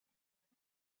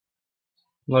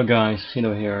Hello guys,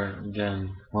 Hito here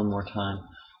again one more time.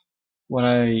 What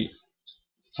I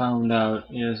found out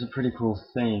is a pretty cool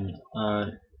thing.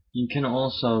 You can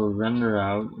also render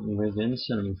out within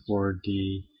Cinema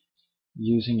 4D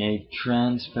using a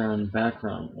transparent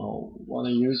background. Well, what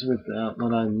I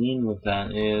mean with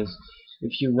that is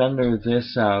if you render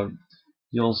this out,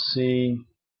 you'll see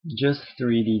just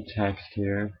 3D text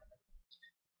here,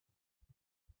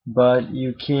 but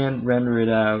you can't render it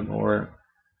out, or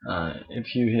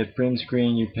if you hit print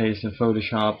screen, you paste in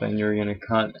Photoshop, and you're gonna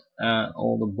cut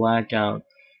all the black out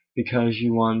because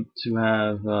you want to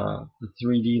have a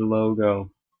 3D logo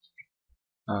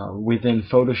within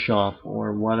Photoshop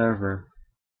or whatever.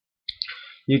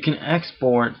 You can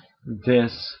export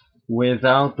this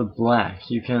without the black.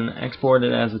 You can export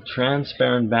it as a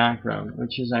transparent background,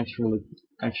 which is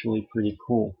actually pretty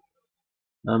cool.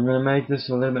 Now I'm going to make this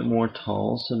a little bit more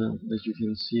tall so that you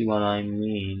can see what I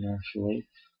mean actually.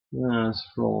 I'm going to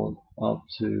scroll up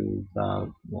to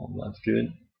about, well, that's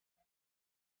good.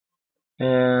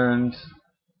 And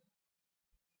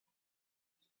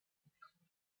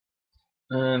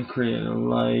create a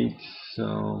light,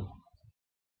 so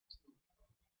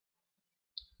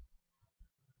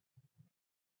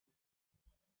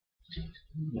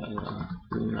yeah,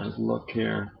 pretty nice look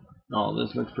here. Oh,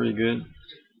 this looks pretty good.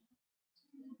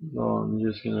 So I'm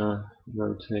just gonna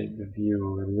rotate the view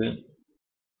a little bit.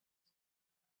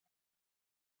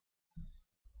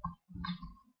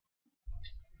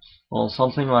 Well,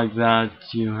 something like that,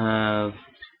 you have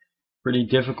pretty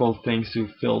difficult things to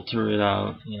filter it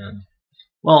out. And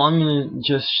well, I'm gonna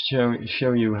just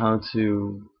show you how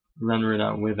to render it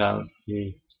out without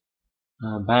the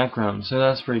background. So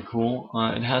that's pretty cool.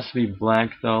 It has to be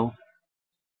black though.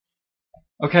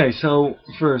 Okay, so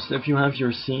first, if you have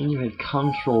your scene, you hit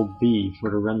Control B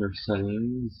for the render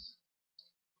settings.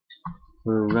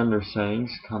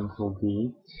 Control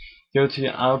B. Go to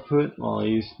your output. Well,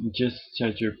 you just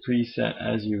set your preset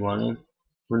as you want it.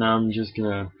 For now, I'm just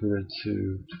gonna put it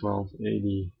to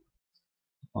 1280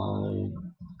 by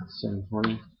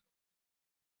 720.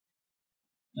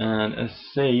 And as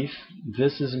safe,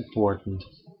 this is important.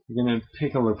 You're gonna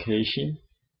pick a location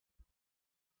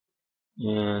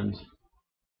and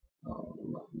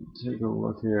take a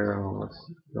look here. Let's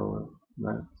go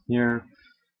right here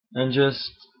and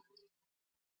just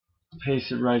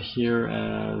paste it right here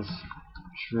as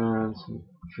trans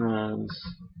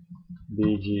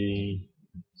bg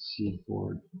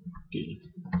c4d.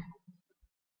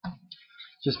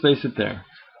 Just paste it there.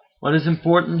 What is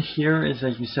important here is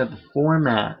that you set the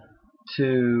format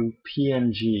to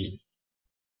PNG,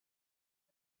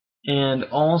 and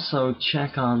also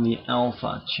check on the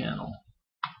alpha channel.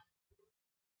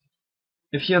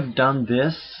 If you have done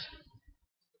this,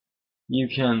 you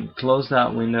can close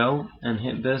that window and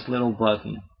hit this little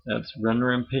button. That's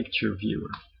Render in Picture Viewer.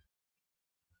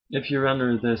 If you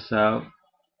render this out,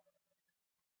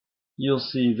 you'll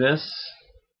see this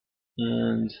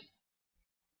and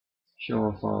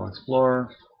Show File Explorer.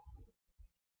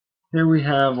 Here we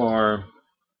have our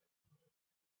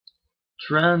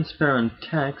transparent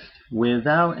text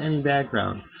without any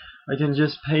background. I can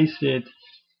just paste it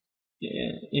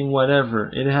in whatever.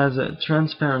 It has a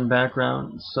transparent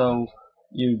background, so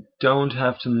you don't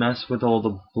have to mess with all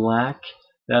the black.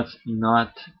 That's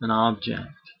not an object.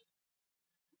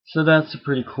 So that's a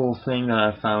pretty cool thing that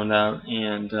I found out,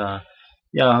 and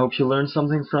yeah, I hope you learned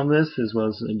something from this. This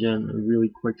was, again, a really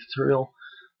quick tutorial.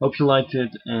 Hope you liked it,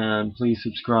 and please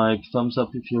subscribe, thumbs up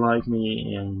if you like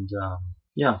me, and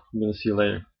yeah, I'm gonna see you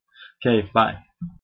later. Okay, bye.